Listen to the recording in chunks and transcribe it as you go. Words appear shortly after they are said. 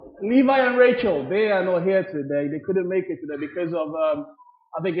Levi and Rachel, they are not here today. They couldn't make it today because of,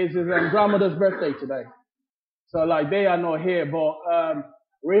 I think it's his grandmother's birthday today. So like they are not here, but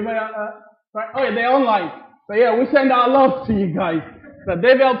River, right? Oh yeah, they're online. So yeah, we send our love to you guys. So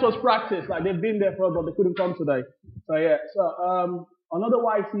they've helped us practice, like they've been there for us, but they couldn't come today. So yeah, so another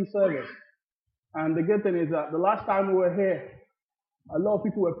YC service. And the good thing is that the last time we were here, a lot of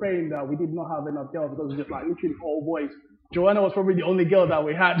people were praying that we did not have enough girls because it was just like literally all boys. Joanna was probably the only girl that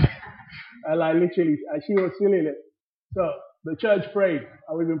we had. And like literally, she was feeling it. So the church prayed,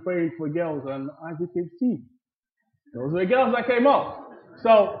 and we've been praying for girls, and as you can see, those were girls that came up.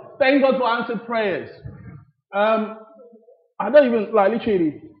 So thank God for answered prayers. I don't even, like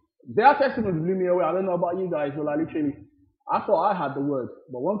literally, their testimonies blew me away. I don't know about you guys, but like literally, I thought I had the word.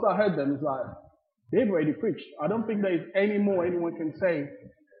 But once I heard them, it's like, they've already preached. I don't think there is any more anyone can say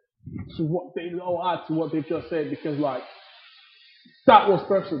to what they, or add to what they've just said, because like, that was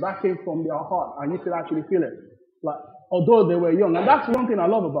personal. That came from their heart, and you could actually feel it. Like, although they were young, and that's one thing I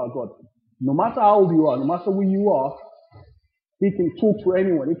love about God. No matter how old you are, no matter who you are, He can talk to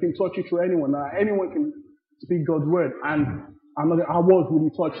anyone. He can touch you to anyone. Anyone can speak God's word. And I was really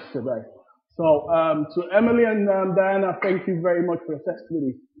touched today. So to Emily and Diana, thank you very much for your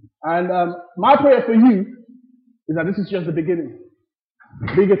testimony. And my prayer for you is that this is just the beginning.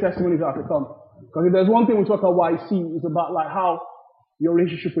 Bigger testimonies are to come. Because if there's one thing we talk about YC, it's about like how your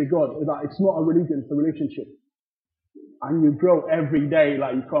relationship with God is that it's not a religion, it's a relationship. And you grow every day,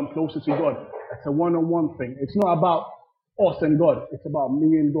 like you come closer to God. It's a one-on-one thing. It's not about us and God. It's about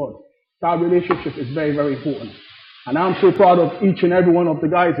me and God. That relationship is very, very important. And I'm so proud of each and every one of the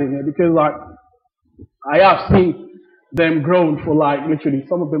guys in here because like, I have seen them grown for like literally,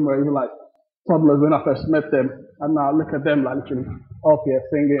 some of them were even like toddlers when I first met them. And now look at them like literally up here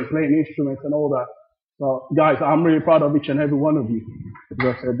singing, playing instruments and all that. So guys, I'm really proud of each and every one of you, as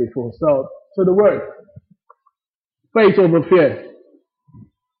I said before. So the word, faith over fear.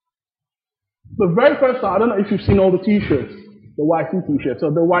 The very first time, I don't know if you've seen all the t-shirts, the YC t-shirts. So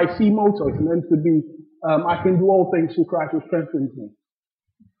the YC motto is meant to be, I can do all things through Christ who strengthens me.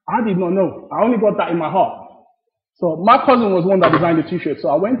 I did not know. I only got that in my heart. So my cousin was one that designed the t-shirt. So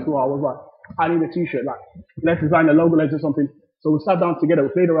I went to her, I was like, I need a t-shirt, like, let's design a logo, let's do something. So we sat down together, we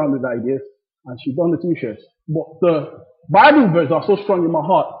played around with ideas, and she done the t-shirts. But the Bible verse that was so strong in my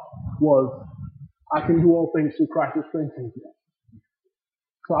heart was, I can do all things through Christ who strengthens me.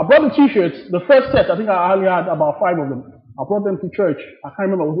 So I brought the t-shirts, the first set, I think I only had about 5 of them. I brought them to church, I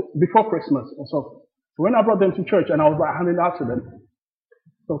can't remember, was it before Christmas or so. So when I brought them to church and I was like handing it out to them,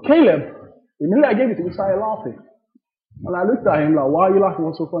 so Caleb, immediately I gave it to him, he started laughing. And I looked at him like, why are you laughing,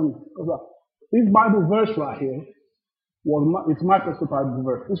 what's so funny? I was like, this Bible verse right here, it's my first Bible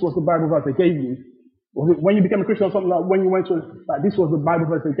verse. This was the Bible verse they gave me. Was it when you became a Christian or something like when you went to, like this was the Bible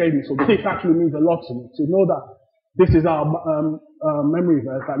verse they gave me. So this actually means a lot to me. To know that this is our memory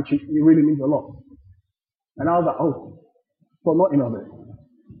verse, that it really means a lot. And I was like, oh, but nothing of it.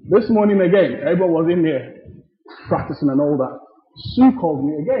 This morning again, everyone was in there practicing and all that. Sue called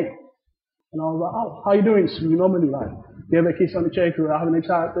me again. And I was like, oh, how you doing, Sue? You normally like, give a kiss on the cheek, we were having a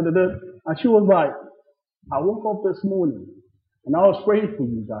chat, And she was like, I woke up this morning and I was praying for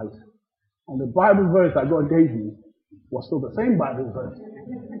you guys. And the Bible verse that God gave me was still the same Bible verse,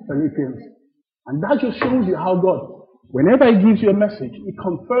 Philippians. And that just shows you how God, whenever He gives you a message, He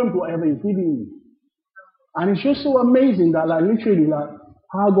confirms whatever He's giving you. And it's just so amazing that like literally like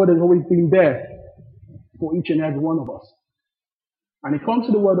how God has always been there for each and every one of us. And it comes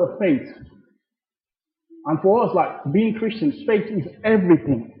to the word of faith. And for us, like being Christians, faith is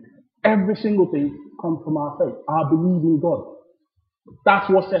everything. Every single thing comes from our faith. Our belief in God. That's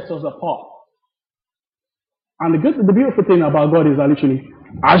what sets us apart. And the beautiful thing about God is that literally,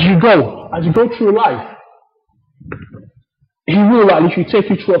 as you go through life, He will like literally take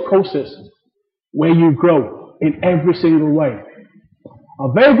you through a process where you grow in every single way.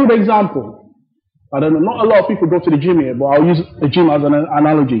 A very good example, I don't know, not a lot of people go to the gym here, but I'll use the gym as an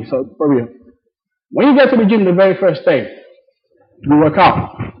analogy. So, for real. When you get to the gym the very first day, you work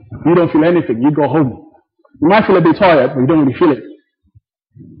out, you don't feel anything, you go home. You might feel a bit tired, but you don't really feel it.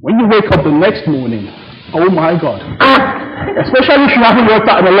 When you wake up the next morning, oh my God, especially if you haven't worked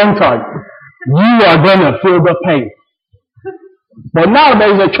out in a long time, you are going to feel the pain. But now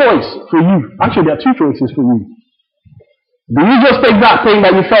there is a choice for you. Actually, there are 2 choices for you. Do you just take that pain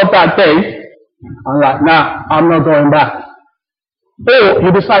that you felt that day and like, nah, I'm not going back? Or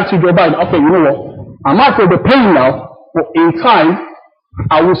you decide to go back, okay, you know what? I might feel the pain now, but in time,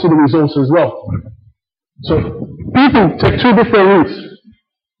 I will see the results as well. So people take 2 different routes.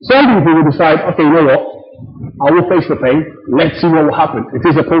 Some people will decide, okay, you know what? I will face the pain. Let's see what will happen. It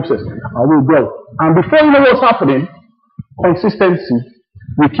is a process. I will grow. And before you know what's happening, consistency.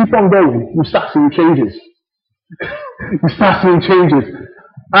 You keep on going. You start seeing changes. You start seeing changes.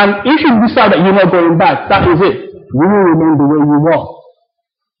 And if you decide that you're not going back, that is it. You will remain the way you are.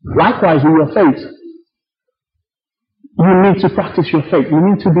 Likewise with your faith. You need to practice your faith. You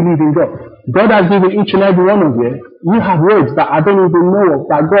need to believe in God. God has given each and every one of you. You have words that I don't even know of,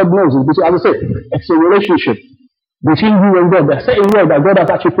 that God knows. As I said, it's a relationship between you and God. There's certain words that God has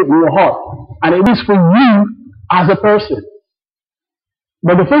actually put in your heart. And it is for you as a person.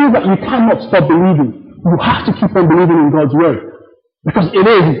 But the thing is that you cannot stop believing. You have to keep on believing in God's word. Because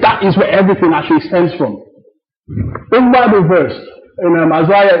that is where everything actually stems from. In Bible verse, in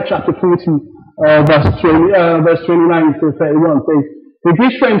Isaiah chapter 40, verse 29 to 31, says, He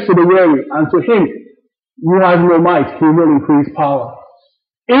gives strength to the weary, and to him who has no might, he will increase power.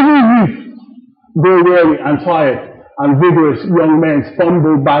 Even youth grow weary and tired, and vigorous young men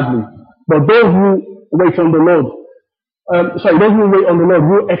stumble badly. But those who wait on the Lord, those who wait on the Lord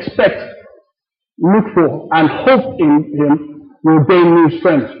will expect, look for, and hope in Him will gain new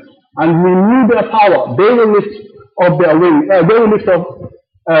strength and renew their power. They will lift up their wings.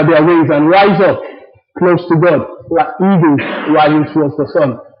 Their wings and rise up close to God, like eagles rising towards the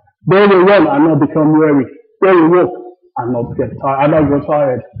sun. They will run and not become weary. They will walk and not get tired, and not go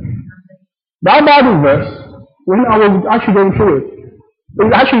tired. That Bible verse, when I was actually going through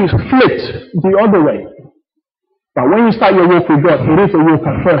it actually flipped the other way. But when you start your walk with God, it is a walk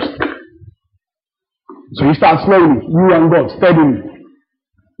at first. So you start slowly, you and God, steadily.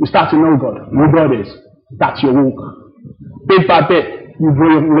 You start to know God, who God is. That's your walk. Bit by bit, you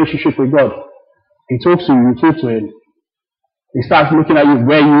grow your relationship with God. He talks to you, you talk to Him. He starts looking at you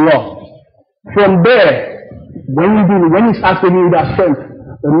where you are. From there, when He starts giving you that strength,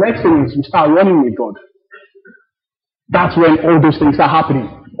 the next thing is you start running with God. That's when all those things start happening.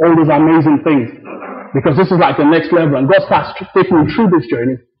 All those amazing things. Because this is like the next level, and God starts taking you through this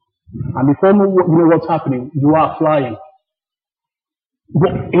journey. And before you know what's happening, you are flying.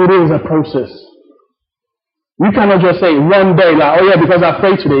 But it is a process. You cannot just say one day, like, oh yeah, because I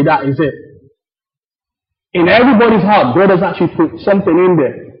prayed today, that is it. In everybody's heart, God has actually put something in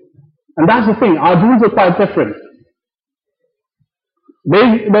there. And that's the thing, our dreams are quite different.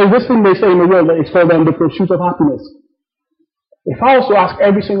 There's this thing they say in the world that is called the pursuit of happiness. If I was to ask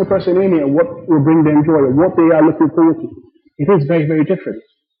every single person in here what will bring them joy, or what they are looking forward to, it is very, very different.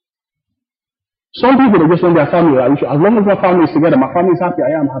 Some people, they just want their family. As long as my family is together, my family is happy,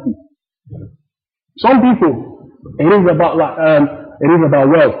 I am happy. Some people, it is about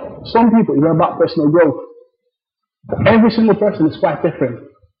wealth. Some people, it is about personal growth. Every single person is quite different.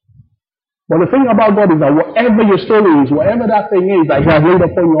 But the thing about God is that whatever your story is, whatever that thing is that He has laid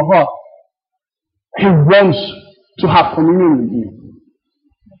upon your heart, He wants to have communion with you.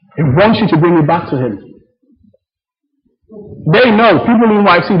 He wants you to bring it back to Him. They know, people in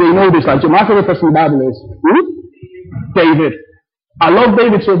YC, they know this. Like, my favorite person in the Bible is David. I love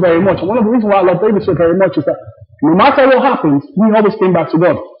David so very much. And one of the reasons why I love David so very much is that no matter what happens, he always came back to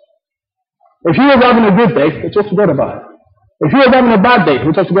God. If he was having a good day, he talked to God about it. If he was having a bad day,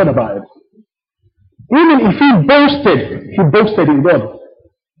 he talked to God about it. Even if he boasted in God.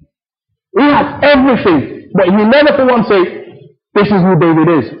 He had everything, but he never for once say, this is who David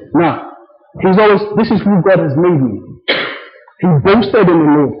is. No. He's always, this is who God has made me. He boasted in the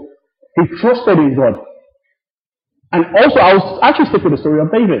Lord. He trusted in God. And also, I was actually stick with the story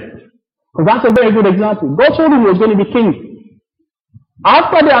of David. Because that's a very good example. God told him he was going to be king.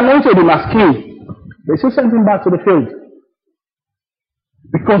 After they anointed him as king, they still sent him back to the field.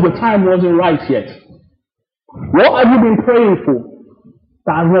 Because the time wasn't right yet. What have you been praying for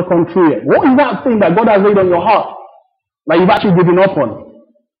that has not come true yet? What is that thing that God has laid on your heart that you've actually given up on?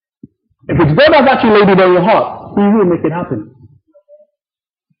 If it's God has actually laid it on your heart, He will make it happen.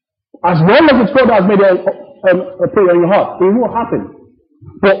 As long as it's God that has made it put on your heart, it will happen.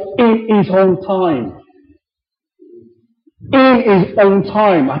 But in His own time. In His own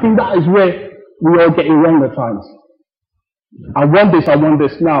time. I think that is where we all get it wrong at times. I want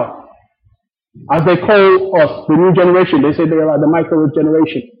this now. As they call us, the new generation, they say they are like the microwave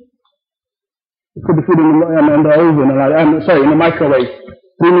generation. You put the food in the oven, in the microwave.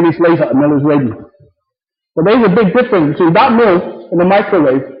 3 minutes later, the meal is ready. But there is a big difference between that meal in the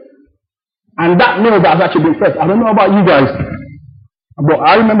microwave and that meal that has actually been prepped. I don't know about you guys, but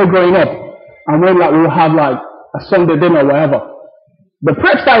I remember growing up, and when we would have a Sunday dinner or whatever, the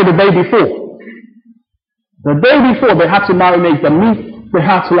prep started the day before. The day before, they had to marinate the meat. They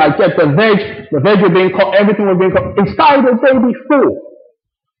had to get the veg was being cut, everything was being cut. It started the day before.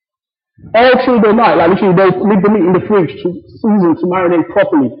 All through the night, like literally they'll leave the meat in the fridge to season, to marinate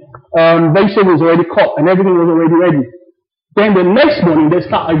properly. Vegetables already cut and everything was already ready. Then the next morning they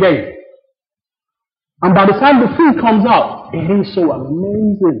start again. And by the time the food comes out, it is so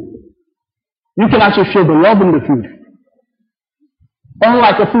amazing. You can actually feel the love in the food.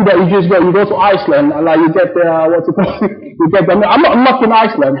 Unlike a food that you just you go to Iceland and like you get the, what's it called? You get the, I'm not knocking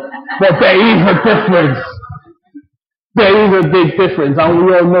Iceland, but there is a difference. There is a big difference, and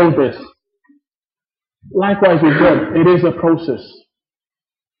we all know this. Likewise with God, it is a process.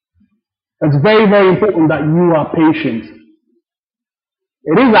 It's very, very important that you are patient.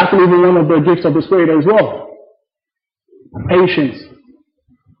 It is actually even one of the gifts of the Spirit as well. Patience.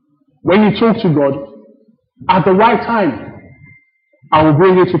 When you talk to God, at the right time, I will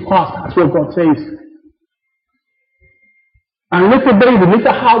bring it to pass. That's what God says. And look at David. Look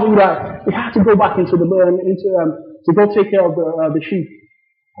at how he had to go back into the to go take care of the sheep.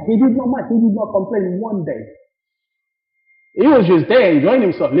 He did not mind. He did not complain one day. He was just there, enjoying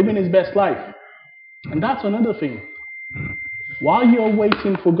himself, living his best life. And that's another thing. While you're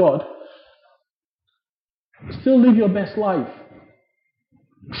waiting for God, still live your best life.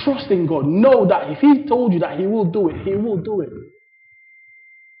 Trust in God. Know that if He told you that He will do it, He will do it.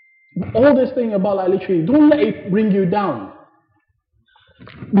 All this thing about like literally, don't let it bring you down.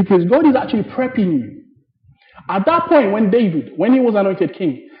 Because God is actually prepping you. At that point when David, when he was anointed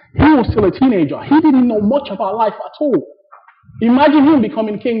king, he was still a teenager. He didn't know much about life at all. Imagine him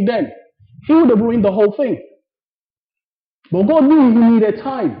becoming king then. He would have ruined the whole thing. But God knew he needed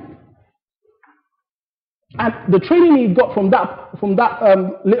time. And the training he got from that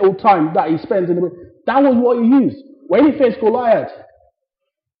little time that he spent in that was what he used. When he faced Goliath,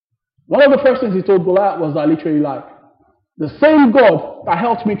 one of the first things he told Goliath was that literally like, the same God that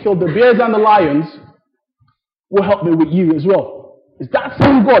helped me kill the bears and the lions will help me with you as well. It's that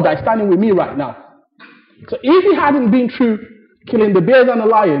same God that's standing with me right now. So if he hadn't been through killing the bears and the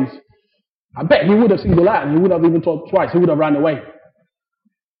lions, I bet he would have seen Goliath and he would have even thought twice. He would have ran away.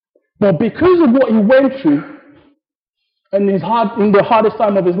 But because of what he went through in the hardest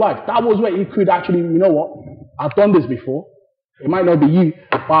time of his life, that was where he could actually, you know what, I've done this before. It might not be you,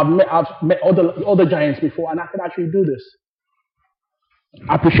 but I've met other giants before and I can actually do this.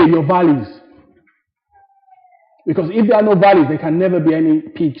 I appreciate your valleys. Because if there are no valleys, there can never be any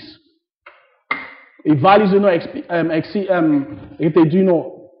peaks. If valleys do not if they do not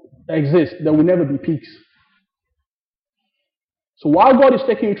exist, there will never be peaks. So while God is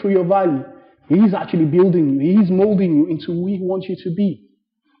taking you through your valley, He is actually building you. He is molding you into who He wants you to be.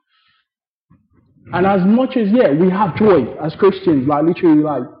 And as much as, we have joy as Christians, like literally,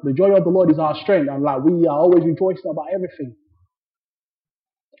 like the joy of the Lord is our strength, and like we are always rejoicing about everything.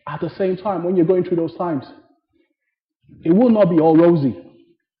 At the same time, when you're going through those times, it will not be all rosy.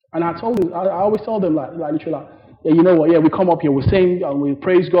 And I always tell them, like literally, you know what, we come up here, we sing and we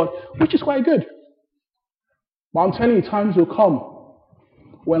praise God, which is quite good. But I'm telling you, times will come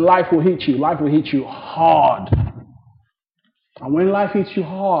when life will hit you. Life will hit you hard. And when life hits you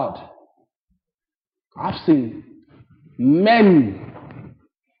hard, I've seen men,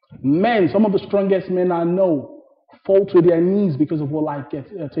 some of the strongest men I know, fall to their knees because of what life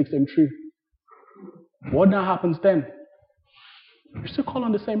takes them through. What now happens then? You still call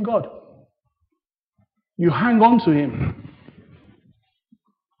on the same God. You hang on to Him.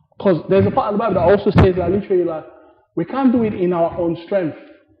 Because there's a part of the Bible that also says that literally, like, we can't do it in our own strength.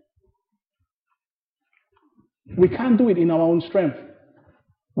 We can't do it in our own strength.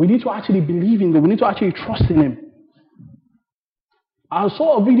 We need to actually believe in God. We need to actually trust in Him. I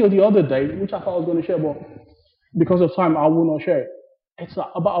saw a video the other day, which I thought I was going to share, but because of time, I will not share it. It's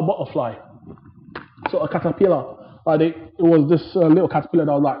about a butterfly. So a caterpillar. It was this little caterpillar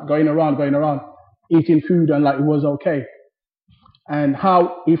that was like going around, eating food, and like it was okay. And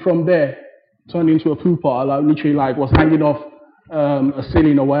how he from there turned into a pooper, like literally like was hanging off a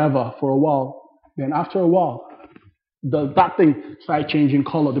ceiling or whatever for a while. Then after a while, that thing started changing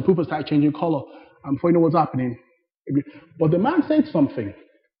color. The pooper started changing color. And before you know what's happening. But the man said something.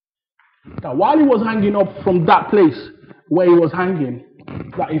 That while he was hanging up from that place where he was hanging,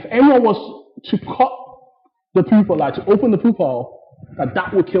 that if anyone was to cut the pooper, like to open the pooper,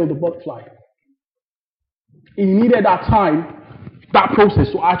 that would kill the butterfly. He needed that time, that process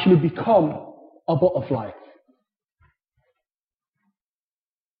to actually become a butterfly.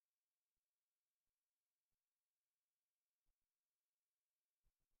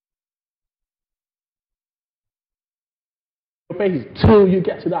 Till you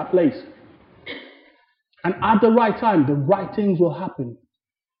get to that place. And at the right time, the right things will happen.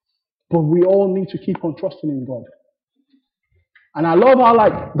 But we all need to keep on trusting in God. And I love how,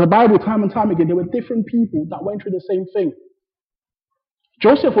 like, the Bible, time and time again, there were different people that went through the same thing.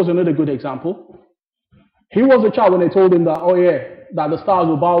 Joseph was another good example. He was a child when they told him that, oh yeah, that the stars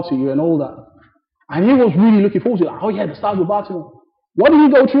will bow to you and all that. And he was really looking forward to it. Like, oh yeah, the stars will bow to him. What did he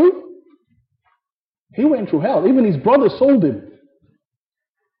go through? He went through hell. Even his brothers sold him.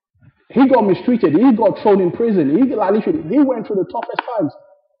 He got mistreated. He got thrown in prison. He went through the toughest times.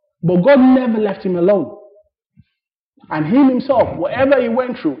 But God never left him alone. And him himself, whatever he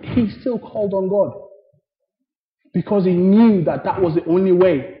went through, he still called on God. Because he knew that that was the only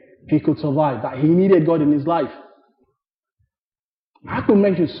way he could survive, that he needed God in his life. I could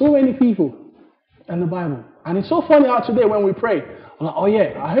mention so many people in the Bible. And it's so funny how today when we pray, I'm like, oh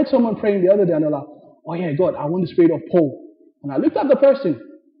yeah, I heard someone praying the other day and they're like, oh yeah, God, I want the spirit of Paul. And I looked at the person.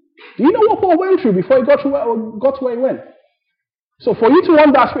 Do you know what Paul went through before he got to where he went? So for you to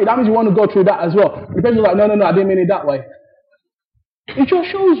want that spirit, that means you want to go through that as well. The person's like, no, I didn't mean it that way. It just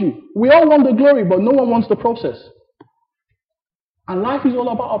shows you. We all want the glory, but no one wants the process. And life is all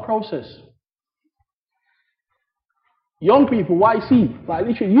about a process. Young people, YC, like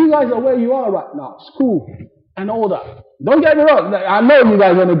literally, you guys are where you are right now, school and all that. Don't get me wrong. I know you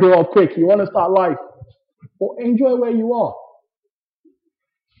guys want to grow up quick. You want to start life. But enjoy where you are.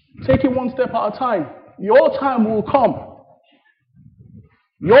 Take it one step at a time. Your time will come.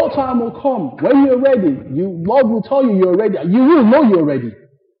 Your time will come. When you're ready, Lord will tell you you're ready. You will know you're ready.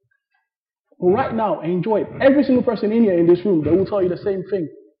 But right now, enjoy it. Every single person in here in this room, they will tell you the same thing.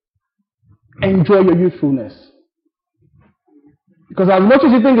 Enjoy your youthfulness. Because as much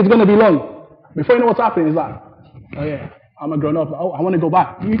as you think it's going to be long, before you know what's happening, it's like, oh yeah, I'm a grown up. Oh, I want to go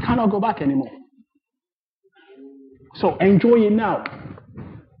back. You cannot go back anymore. So enjoy it now.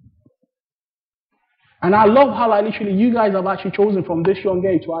 And I love how, like, literally, you guys have actually chosen from this young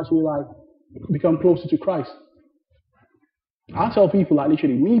age to actually, like, become closer to Christ. I tell people, like,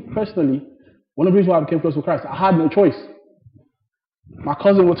 literally, me personally, one of the reasons why I became close to Christ, I had no choice. My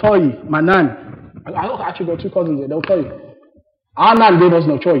cousin will tell you, my nan, I actually got two cousins here, they'll tell you, our nan gave us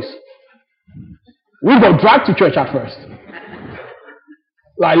no choice. We got dragged to church at first.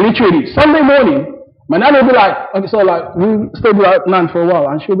 Like, literally, Sunday morning, my nan will be like, okay, so, like, we stayed with our nan for a while,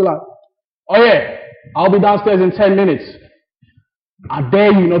 and she'll be like, oh yeah, I'll be downstairs in 10 minutes. I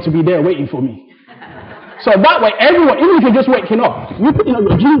dare you not to be there waiting for me. So that way, everyone, even if you're just waking up, you put on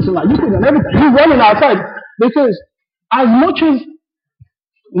your jeans and like, you put on everything, you're running outside. Because as much as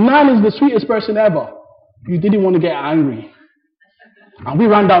Nan is the sweetest person ever, you didn't want to get angry. And we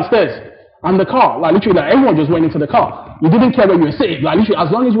ran downstairs. And the car, like literally, like, everyone just went into the car. You didn't care where you were sitting. Like literally,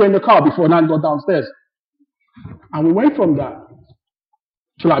 as long as you were in the car before Nan got downstairs. And we went from that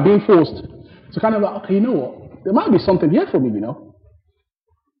to like being forced. So kind of like, okay, you know what? There might be something here for me, you know.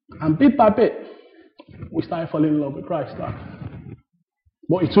 And bit by bit, we started falling in love with Christ. Like.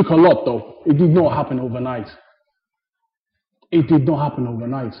 But it took a lot, though. It did not happen overnight. It did not happen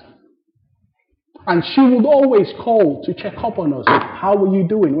overnight. And she would always call to check up on us. How were you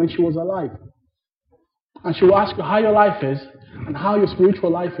doing when she was alive? And she would ask you how your life is and how your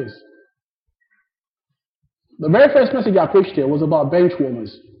spiritual life is. The very first message I preached here was about bench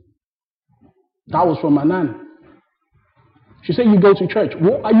warmers. That was from my nan. She said, you go to church.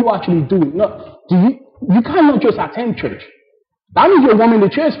 What are you actually doing? No, you cannot just attend church. That means you're warming the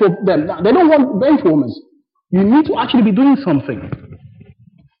chairs for them. They don't want bench warmers. You need to actually be doing something.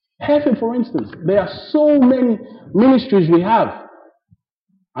 Heaven, for instance, there are so many ministries we have.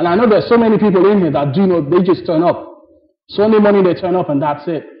 And I know there's so many people in here that do not, they just turn up. Sunday morning they turn up and that's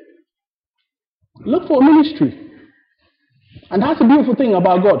it. Look for a ministry. And that's the beautiful thing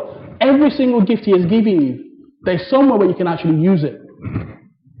about God. Every single gift He has given you, there's somewhere where you can actually use it.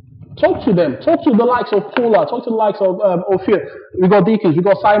 Talk to them. Talk to the likes of Paula. Talk to the likes of Ophir. We got deacons. We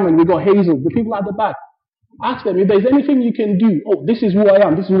got Simon. We got Hazel. The people at the back. Ask them if there's anything you can do. Oh, this is who I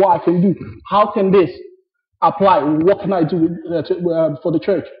am. This is what I can do. How can this apply? What can I do for the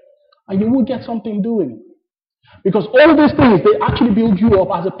church? And you will get something doing. Because all these things, they actually build you up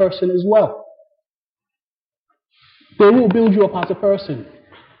as a person as well. They will build you up as a person.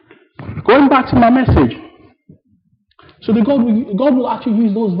 Going back to my message. So God will actually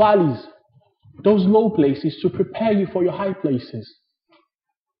use those valleys, those low places, to prepare you for your high places.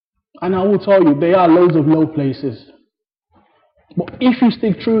 And I will tell you, there are loads of low places. But if you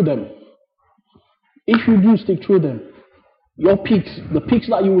stick through them, if you do stick through them, your peaks, the peaks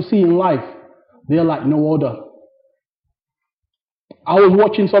that you will see in life, they're like no other. I was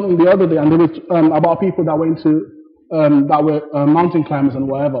watching something the other day, and there was about people that went to, that were mountain climbers and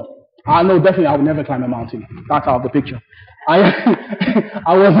whatever. I know definitely I would never climb a mountain. That's out of the picture.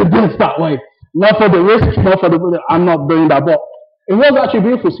 I wasn't built that way. Not for the risk, not for the, I'm not doing that. But It was actually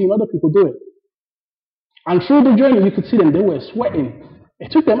beautiful seeing other people do it. And through the journey, you could see them, they were sweating.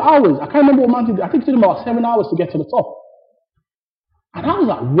 It took them hours. I can't remember what mountain, I think it took them about 7 hours to get to the top. And I was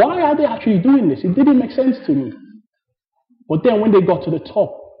like, why are they actually doing this? It didn't make sense to me. But then when they got to the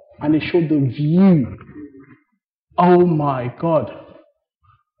top and they showed the view, oh my God,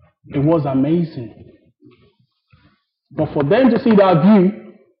 it was amazing. But for them to see that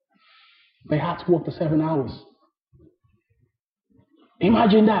view, they had to walk the 7 hours.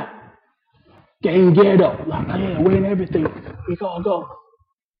 Imagine that. Getting geared up, like, yeah, weighing everything. We gotta go.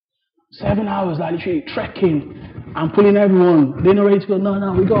 7 hours, like literally trekking and pulling everyone. They're not ready to go.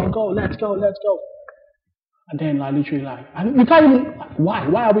 No, we gotta go. Let's go. And then, like, literally, like, and you can't even, like, why?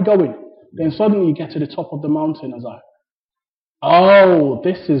 Why are we going? Then suddenly you get to the top of the mountain. I was like, oh,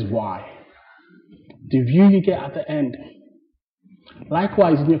 this is why. The view you get at the end.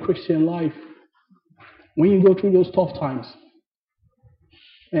 Likewise, in your Christian life, when you go through those tough times,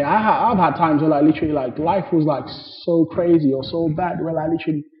 yeah, I've had times where, like, literally, like, life was, like, so crazy or so bad where, like,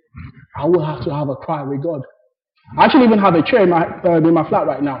 literally, I will have to have a cry with God. I actually even have a chair in my flat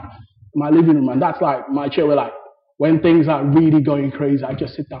right now, in my living room, and that's, like, my chair where, like, when things are really going crazy, I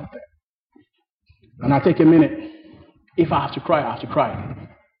just sit down there. And I take a minute. If I have to cry, I have to cry.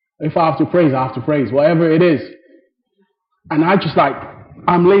 If I have to praise, I have to praise, whatever it is. And I just, like,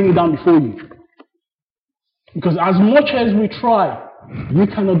 I'm laying it down before you. Because as much as we try, you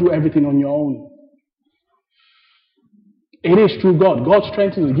cannot do everything on your own. It is through God. God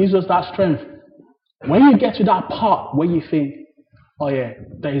strengthens us, gives us that strength. When you get to that part where you think, oh yeah,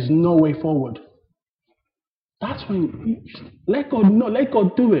 there is no way forward, that's when you just let God know, let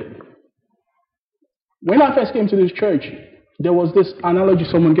God do it. When I first came to this church, there was this analogy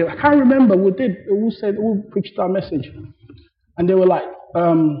someone gave. I can't remember who preached that message. And they were like,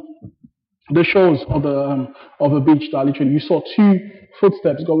 the shows of a beach that literally you saw two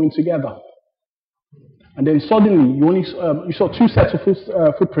footsteps going together, and then suddenly you saw two sets of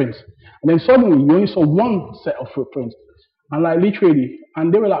footprints, and then suddenly you only saw one set of footprints, and like literally,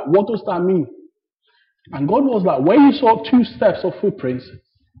 and they were like, what does that mean? And God was like, when you saw two steps of footprints,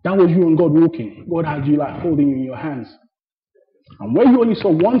 that was you and God walking. God had you like holding you in your hands. And when you only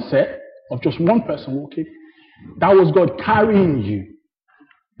saw one set of just one person walking, that was God carrying you.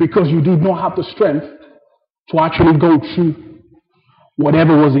 Because you did not have the strength to actually go through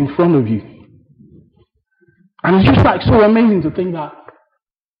whatever was in front of you. And it's just like so amazing to think that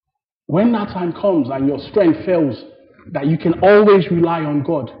when that time comes and your strength fails, that you can always rely on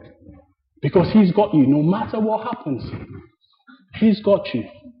God. Because He's got you, no matter what happens. He's got you.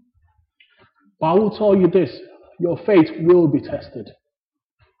 But I will tell you this, your faith will be tested.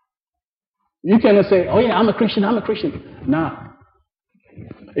 You cannot say, oh yeah, I'm a Christian. Nah.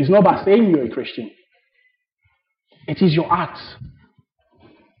 It's not by saying you're a Christian. It is your acts.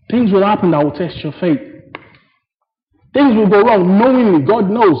 Things will happen that will test your faith. Things will go wrong knowingly. God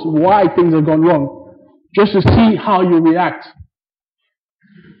knows why things have gone wrong. Just to see how you react.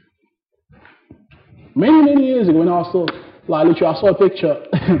 Many years ago when I saw, like literally, I saw a picture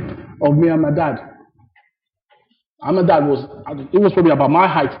of me and my dad. And my dad it was probably about my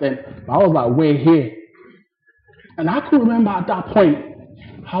height then. But I was like way here. And I could remember at that point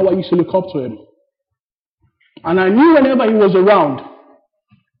how I used to look up to him. And I knew whenever he was around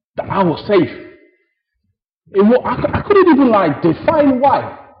that I was safe. I couldn't even like define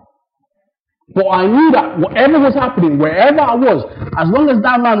why. But I knew that whatever was happening, wherever I was, as long as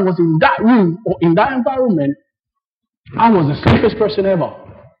that man was in that room or in that environment, I was the safest person ever.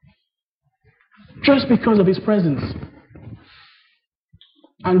 Just because of his presence.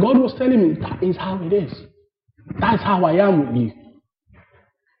 And God was telling me, that is how it is. That's how I am with you.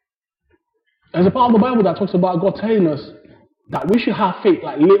 There's a part of the Bible that talks about God telling us that we should have faith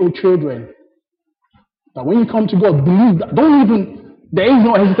like little children. That when you come to God, believe that. There is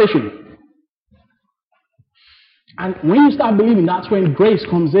no hesitation. And when you start believing, that's when grace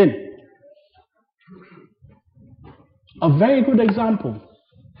comes in. A very good example.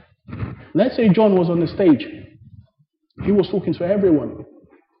 Let's say John was on the stage. He was talking to everyone.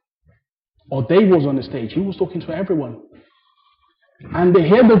 Or Dave was on the stage. He was talking to everyone. And they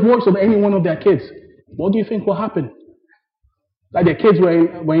hear the voice of any one of their kids. What do you think will happen? Like their kids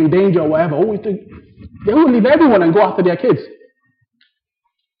were in danger or whatever. They will leave everyone and go after their kids.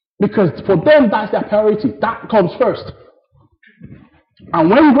 Because for them, that's their priority. That comes first. And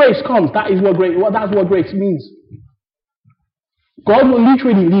when grace comes, that's what grace means. God will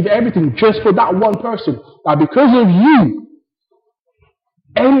literally leave everything just for that one person. That because of you,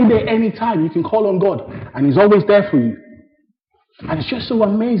 any day, any time, you can call on God. And He's always there for you. And it's just so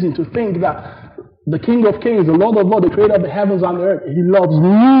amazing to think that the King of Kings, the Lord of Lords, the creator of the heavens and the earth, he loves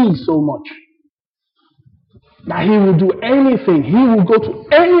me so much that he will do anything. He will go to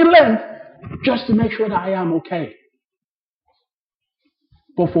any length just to make sure that I am okay.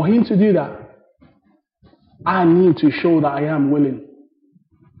 But for him to do that, I need to show that I am willing.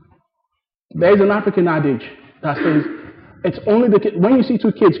 There is an African adage that says, it's only the kid, when you see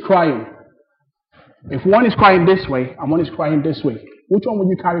two kids crying, if one is crying this way and one is crying this way, which one would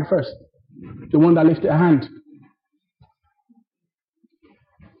you carry first? The one that lifts their hand.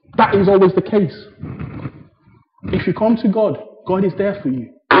 That is always the case. If you come to God, God is there for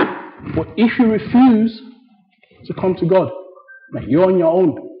you. But if you refuse to come to God, man, you're on your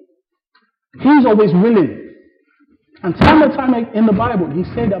own. He's always willing. And time and time in the Bible, he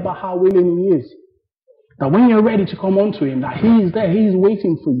said about how willing he is. That when you're ready to come unto him, that he is there, he is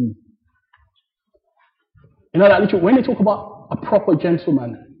waiting for you. You know that literally, when they talk about a proper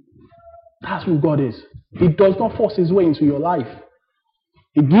gentleman, that's who God is. He does not force his way into your life.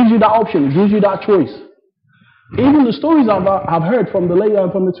 He gives you that option, he gives you that choice. Even the stories I've heard from the lady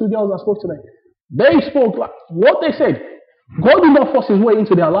and from the two girls I spoke today, they spoke like what they said. God did not force his way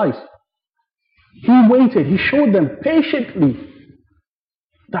into their lives. He waited, he showed them patiently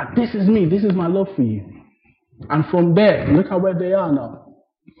that this is me, this is my love for you. And from there, look at where they are now.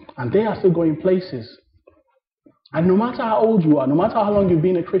 And they are still going places. And no matter how old you are, no matter how long you've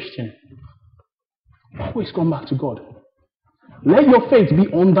been a Christian, always come back to God. Let your faith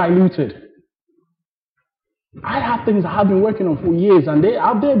be undiluted. I have things I have been working on for years, and there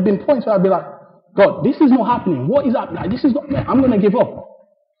have been points where I'll be like, God, this is not happening. What is happening? This is not, I'm going to give up.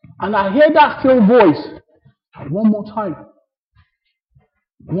 And I hear that still voice. One more time.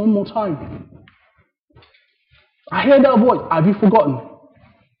 One more time. I hear that voice. Have you forgotten?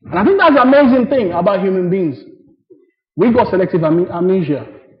 And I think that's the amazing thing about human beings. We've got selective amnesia.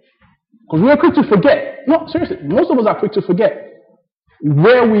 Because we're quick to forget. No, seriously, most of us are quick to forget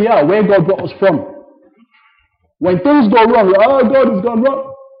where we are, where God brought us from. When things go wrong, we're, oh, God has gone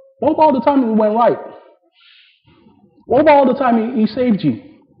wrong. What about all the time it went right? What about all the time he saved you?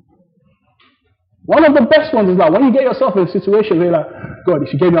 One of the best ones is that when you get yourself in a situation where you're like, God,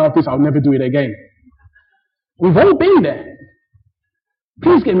 if you get me out of this, I'll never do it again. We've all been there.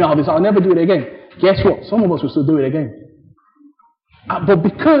 Please get me out of this, I'll never do it again. Guess what? Some of us will still do it again. But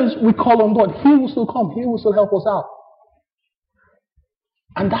because we call on God, he will still come. He will still help us out.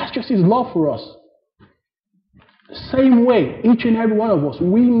 And that's just his love for us. Same way, each and every one of us,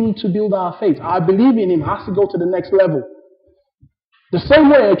 we need to build our faith. Our belief in him has to go to the next level. The same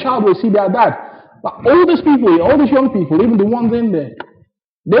way a child will see their dad. But all these people, all these young people, even the ones in there,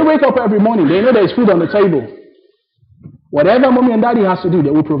 they wake up every morning. They know there's food on the table. Whatever mommy and daddy has to do,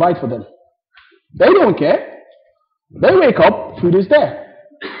 they will provide for them. They don't care. They wake up, food is there.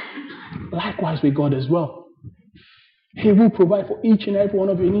 Likewise with God as well. He will provide for each and every one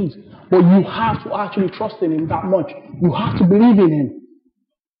of your needs. But you have to actually trust in him that much. You have to believe in him.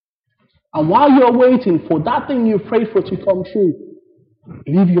 And while you're waiting for that thing you prayed for to come true,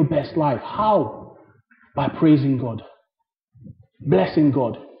 live your best life. How? By praising God. Blessing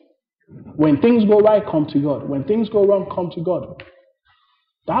God. When things go right, come to God. When things go wrong, come to God.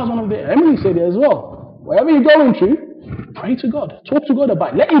 That's one of the, Emily said it as well. Whatever you're going through, pray to God. Talk to God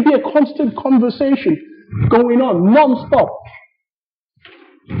about it. Let it be a constant conversation going on, non-stop.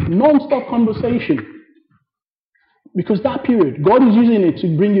 Non-stop conversation. Because that period, God is using it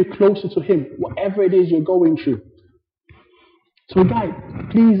to bring you closer to him, whatever it is you're going through. So guys,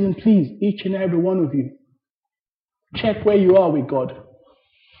 please and please, each and every one of you, check where you are with God.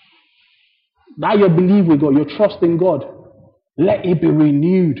 That your belief with God, your trust in God, let it be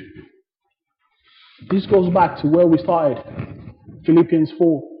renewed. This goes back to where we started. Philippians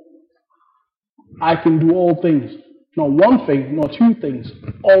 4. I can do all things. Not one thing, not two things.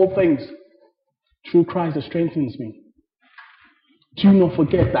 All things. Through Christ that strengthens me. Do not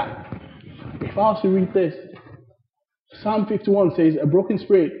forget that. If I was to read this, Psalm 51 says, a broken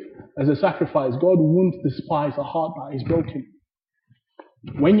spirit as a sacrifice. God won't despise a heart that is broken.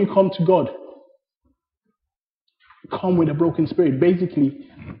 When you come to God, come with a broken spirit. Basically,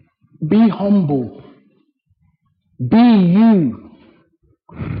 be humble. Be you.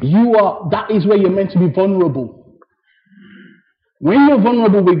 That is where you're meant to be vulnerable. When you're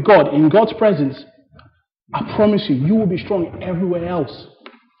vulnerable with God, in God's presence, I promise you, you will be strong everywhere else.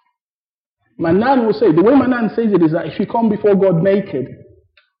 My nan will say, the way my nan says it is that if you come before God naked,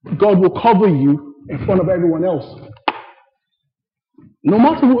 God will cover you in front of everyone else. No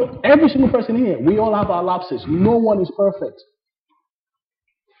matter who, every single person in here, we all have our lapses. No one is perfect.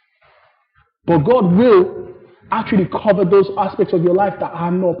 But God will actually cover those aspects of your life that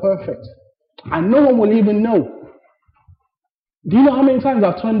are not perfect. And no one will even know. Do you know how many times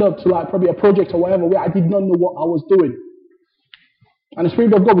I've turned up to like probably a project or whatever where I did not know what I was doing? And the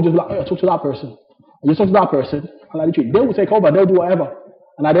Spirit of God would just be like, oh, talk to that person. And just talk to that person. And like, they will take over, they'll do whatever.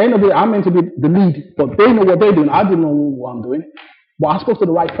 And at the end of it, I'm meant to be the lead, but they know what they're doing. I didn't know what I'm doing. But I spoke to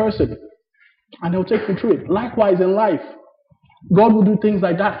the right person. And they'll take me through it. Likewise in life, God will do things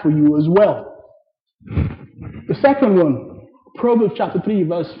like that for you as well. The second one, Proverbs chapter 3,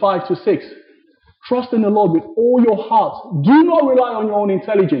 verse 5 to 6. Trust in the Lord with all your heart. Do not rely on your own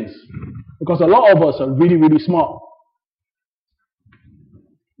intelligence. Because a lot of us are really, really smart.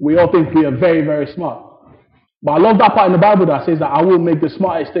 We all think we are very, very smart. But I love that part in the Bible that says that I will make the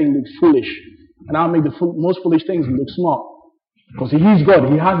smartest thing look foolish. And I'll make the most foolish things look smart. Because He's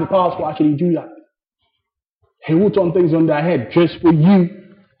God. He has the power to actually do that. He will turn things on their head just for you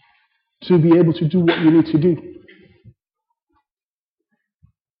to be able to do what you need to do.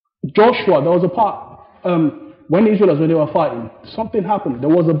 Joshua, there was a part, when the Israelites, when they were fighting, something happened. There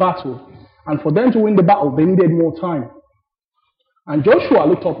was a battle. And for them to win the battle, they needed more time. And Joshua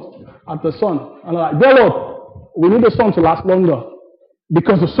looked up at the sun and like, dear Lord, we need the sun to last longer.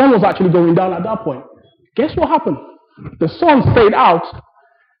 Because the sun was actually going down at that point. Guess what happened? The sun stayed out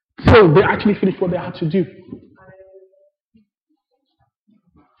till they actually finished what they had to do.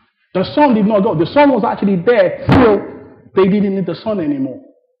 The sun did not go. The sun was actually there till they didn't need the sun anymore.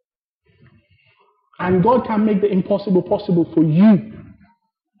 And God can make the impossible possible for you.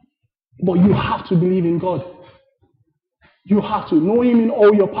 But you have to believe in God. You have to know Him in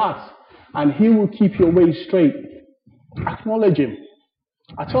all your paths. And He will keep your ways straight. Acknowledge Him.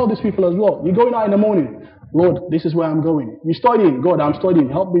 I tell these people as well. You're going out in the morning. Lord, this is where I'm going. You're studying. God, I'm studying.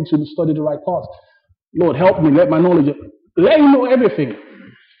 Help me to study the right path. Lord, help me. Let my knowledge. Let Him know everything.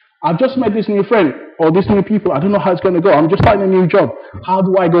 I've just met this new friend or these new people. I don't know how it's going to go. I'm just starting a new job. How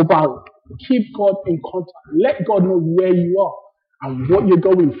do I go about it? Keep God in contact. Let God know where you are and what you're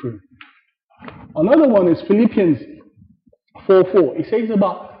going through. Another one is Philippians 4:4. It says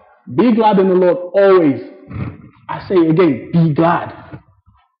about be glad in the Lord always. I say again, be glad.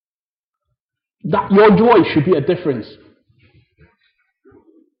 That your joy should be a difference.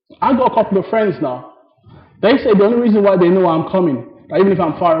 I've got a couple of friends now. They say the only reason why they know I'm coming, that even if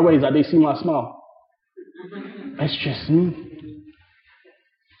I'm far away, is that they see my smile. It's just me.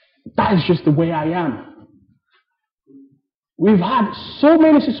 That is just the way I am. We've had so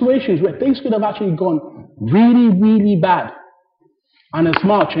many situations where things could have actually gone really, really bad. And a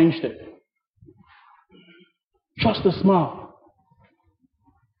smile changed it. Just a smile.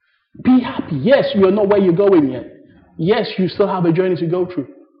 Be happy. Yes, you are not where you're going yet. Yes, you still have a journey to go through.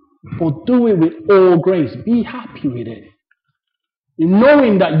 But do it with all grace. Be happy with it.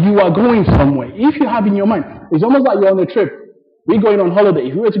 Knowing that you are going somewhere. If you have in your mind, it's almost like you're on a trip. We're going on holiday.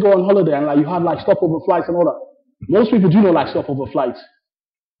 If you were to go on holiday and like you had like stopover flights and all that, most people do not like stopover flights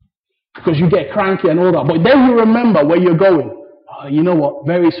because you get cranky and all that. But then you remember where you're going. You know what?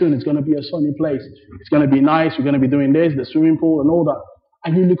 Very soon it's going to be a sunny place. It's going to be nice. You're going to be doing this, the swimming pool and all that.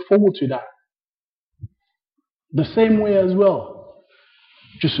 And you look forward to that. The same way as well.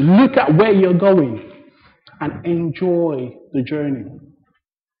 Just look at where you're going and enjoy the journey.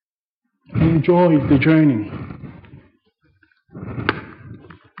 Enjoy the journey.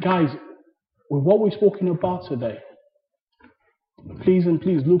 Guys, with what we're talking about today, please and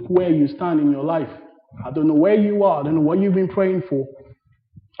please look where you stand in your life. I don't know where you are. I don't know what you've been praying for.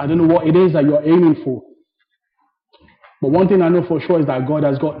 I don't know what it is that you're aiming for. But one thing I know for sure is that God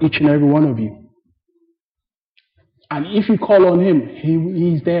has got each and every one of you. And if you call on Him,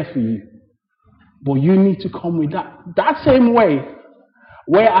 He's there for you. But you need to come with that same way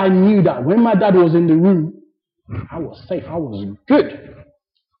where I knew that when my dad was in the room, I was safe. I was good.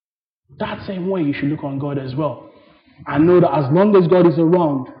 That same way you should look on God as well. And know that as long as God is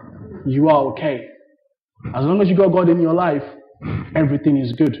around, you are okay. As long as you got God in your life, everything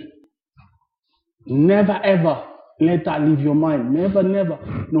is good. Never ever let that leave your mind. Never, never.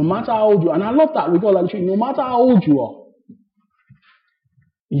 No matter how old you are. And I love that with God. Like, no matter how old you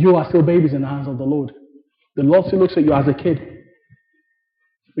are still babies in the hands of the Lord. The Lord still looks at you as a kid.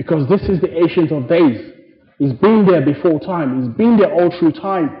 Because this is the Ancient of Days. He's been there before time. He's been there all through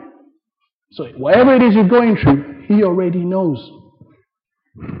time. So whatever it is you're going through, He already knows.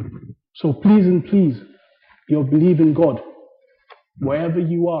 So please and please, you believe in God. Wherever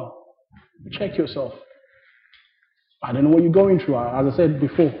you are, check yourself. I don't know what you're going through, as I said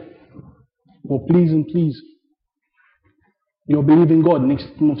before. But please and please, you believe in God, next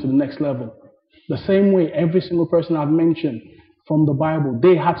move to the next level. The same way every single person I've mentioned from the Bible,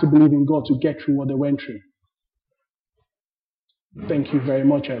 they had to believe in God to get through what they went through. Thank you very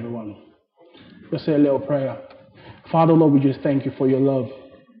much, everyone. Let's say a little prayer. Father, Lord, we just thank you for your love.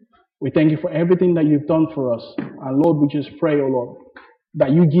 We thank you for everything that you've done for us. And Lord, we just pray, oh Lord,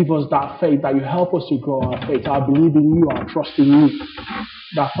 that you give us that faith, that you help us to grow our faith, our believe in you, our trust in you.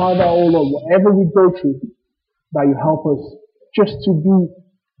 That Father, oh Lord, whatever we go through, that you help us just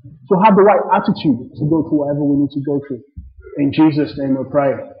to have the right attitude to go through whatever we need to go through. In Jesus' name we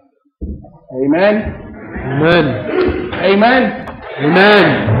pray. Amen. Amen. Amen.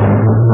 Amen.